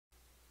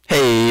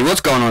What's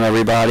going on,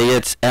 everybody?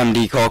 It's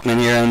MD Kalkman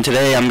here, and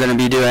today I'm going to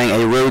be doing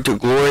a Road to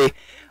Glory.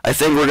 I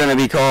think we're going to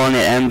be calling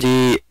it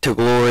MD to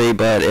Glory,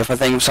 but if I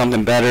think of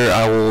something better,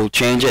 I will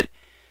change it.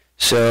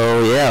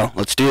 So yeah,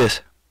 let's do this.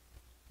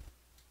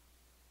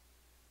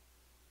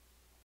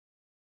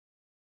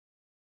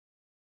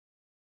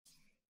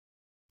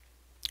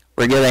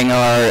 We're getting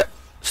our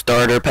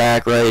starter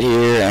pack right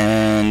here,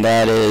 and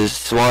that is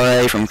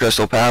Suarez from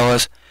Crystal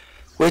Palace,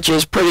 which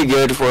is pretty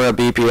good for a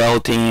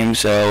BPL team,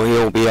 so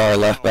he'll be our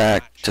left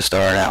back to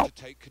start out.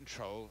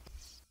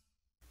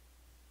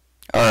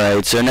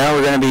 Alright, so now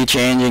we're going to be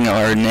changing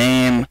our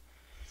name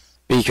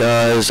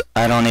because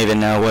I don't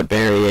even know what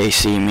Barry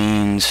AC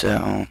means,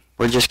 so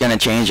we're just going to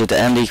change it to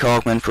MD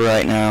Kalkman for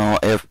right now.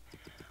 If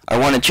I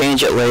want to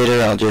change it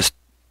later, I'll just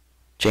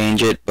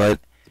change it, but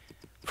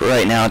for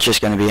right now it's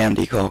just going to be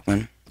MD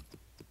Kalkman.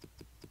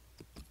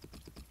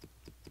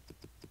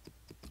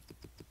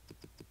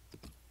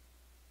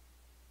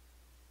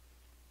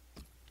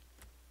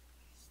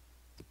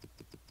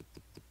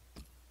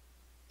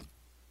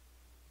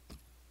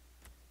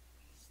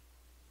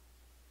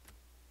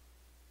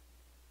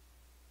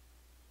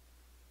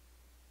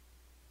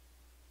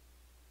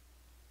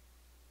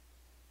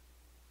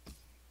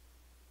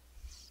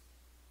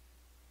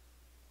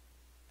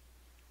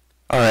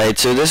 Alright,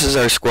 so this is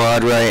our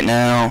squad right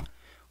now.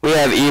 We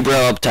have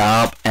Ibra up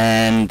top,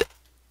 and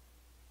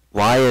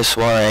why is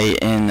Suarez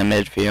in the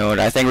midfield?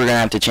 I think we're going to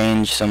have to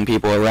change some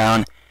people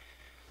around.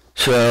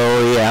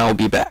 So yeah, I'll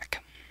be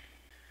back.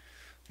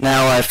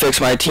 Now I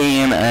fixed my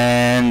team,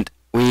 and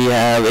we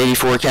have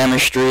 84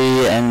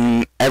 chemistry,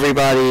 and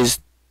everybody's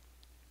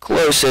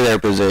close to their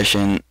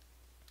position.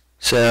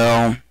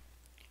 So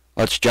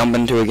let's jump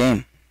into a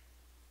game.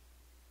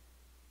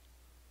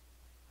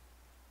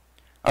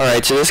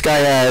 Alright, so this guy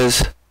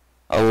has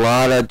a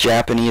lot of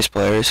Japanese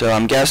players, so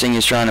I'm guessing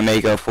he's trying to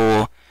make a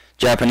full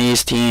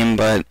Japanese team,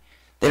 but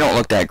they don't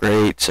look that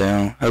great,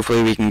 so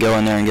hopefully we can go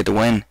in there and get the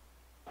win.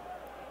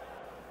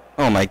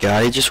 Oh my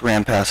god, he just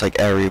ran past like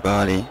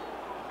everybody.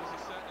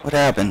 What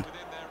happened?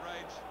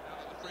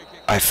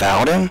 I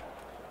fouled him?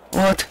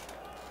 What?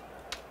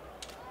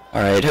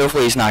 Alright,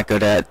 hopefully he's not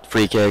good at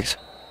free kicks.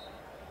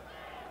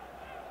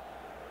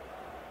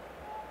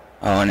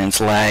 Oh, and it's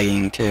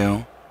lagging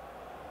too.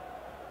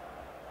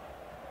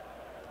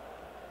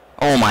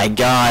 Oh my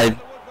god.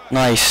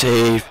 Nice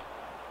save.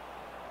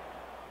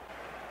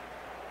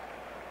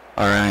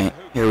 Alright,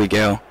 here we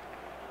go.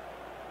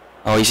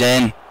 Oh, he's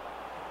in.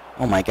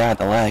 Oh my god,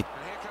 the lag.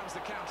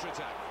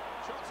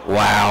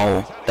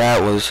 Wow,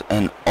 that was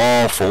an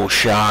awful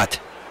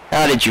shot.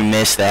 How did you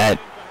miss that?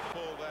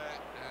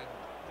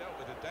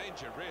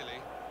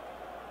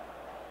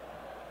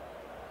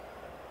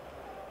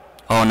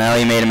 Oh, now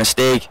he made a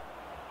mistake.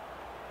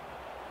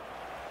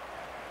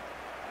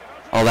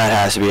 Oh, that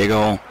has to be a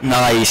goal.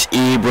 Nice,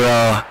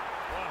 Ibra.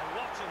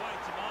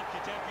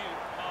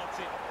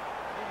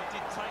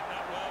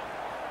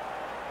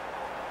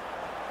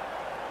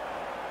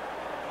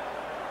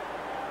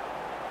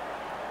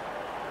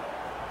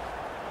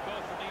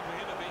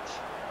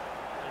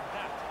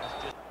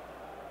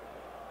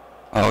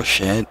 Oh,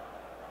 shit.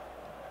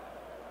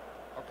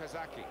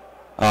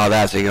 Oh,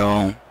 that's a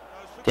goal.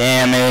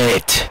 Damn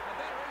it.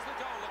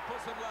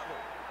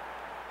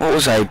 What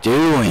was I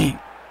doing?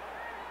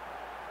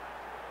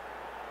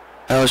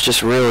 That was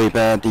just really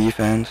bad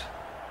defense.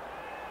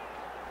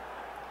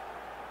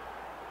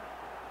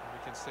 We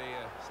can see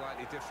a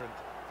slightly different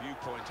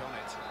viewpoint on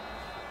it.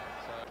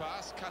 So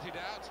pass, cut it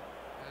out,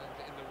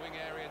 and in the wing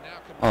area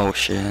now. Oh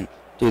shit.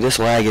 Dude, this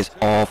lag is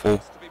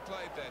awful.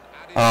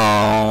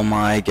 Oh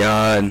my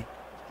god.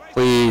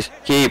 Please,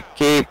 keep.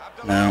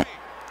 No.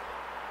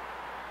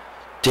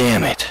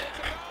 Damn it.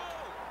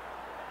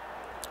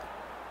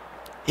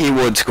 He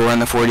would score in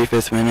the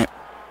 45th minute.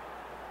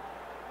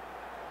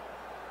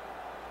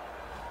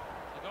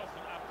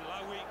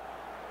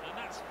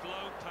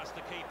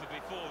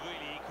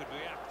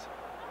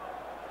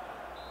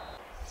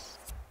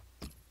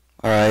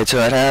 Alright, so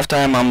at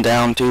halftime I'm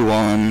down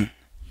 2-1.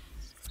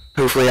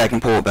 Hopefully I can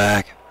pull it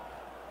back.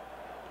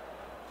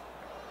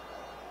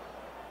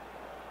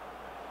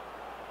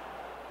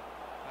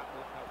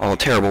 Oh,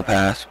 terrible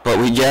pass. But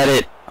we get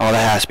it. Oh,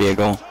 that has to be a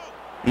goal.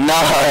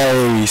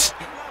 Nice!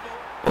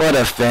 What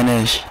a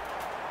finish.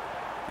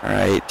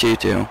 Alright,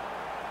 2-2.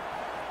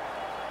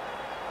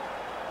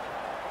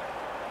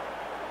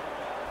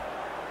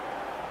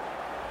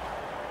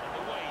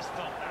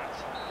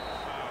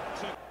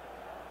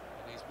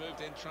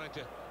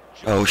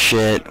 Oh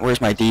shit, where's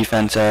my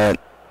defense at?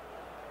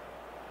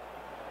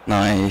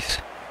 Nice.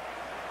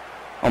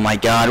 Oh my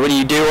god, what are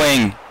you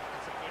doing?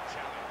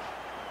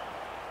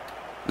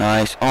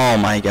 Nice. Oh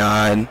my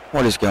god,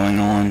 what is going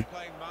on?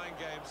 Playing mind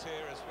games here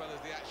as well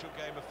as the actual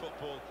game of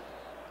football.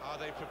 Are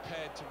they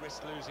prepared to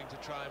risk losing to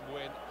try and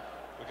win?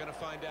 We're going to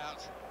find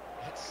out.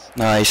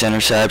 Nice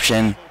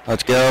interception.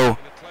 Let's go.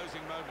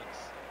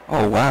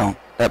 Oh wow,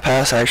 that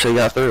pass actually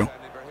got through.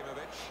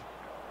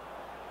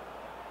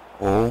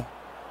 Oh.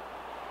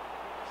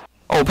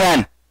 Oh,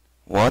 pen!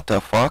 What the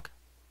fuck?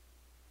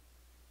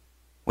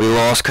 We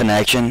lost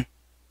connection.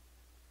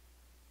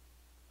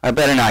 I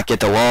better not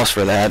get the loss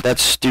for that.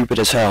 That's stupid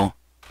as hell.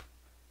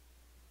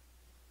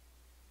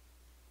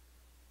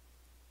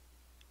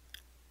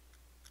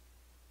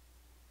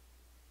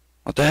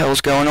 What the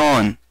hell's going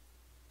on?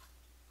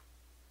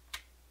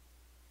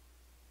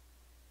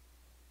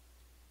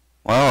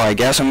 Well, I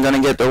guess I'm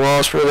gonna get the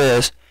loss for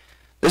this.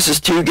 This is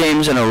 2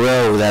 games in a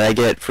row that I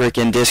get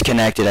freaking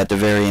disconnected at the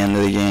very end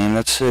of the game.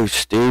 That's so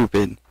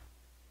stupid.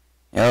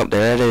 Yep,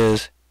 there it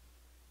is.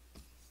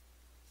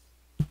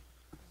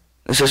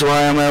 This is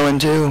why I'm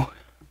 0-2.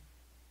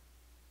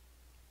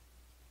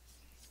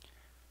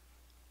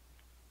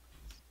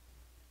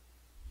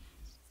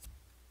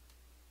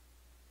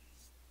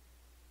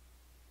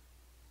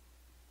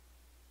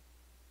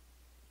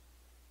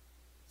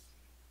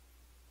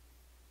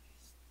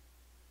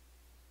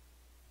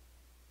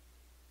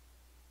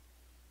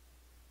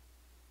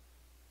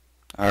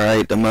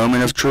 Alright, the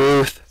moment of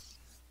truth.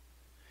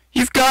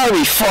 You've gotta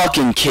be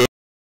fucking kidding.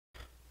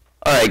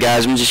 Alright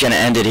guys, I'm just gonna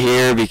end it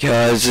here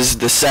because this is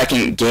the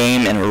 2nd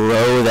game in a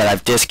row that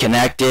I've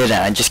disconnected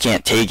and I just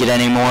can't take it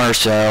anymore.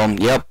 So,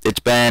 yep, it's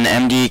been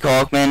MD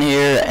Kalkman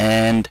here,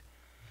 and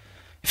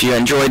if you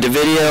enjoyed the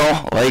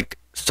video, like,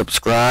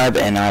 subscribe,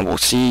 and I will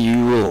see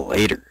you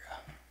later.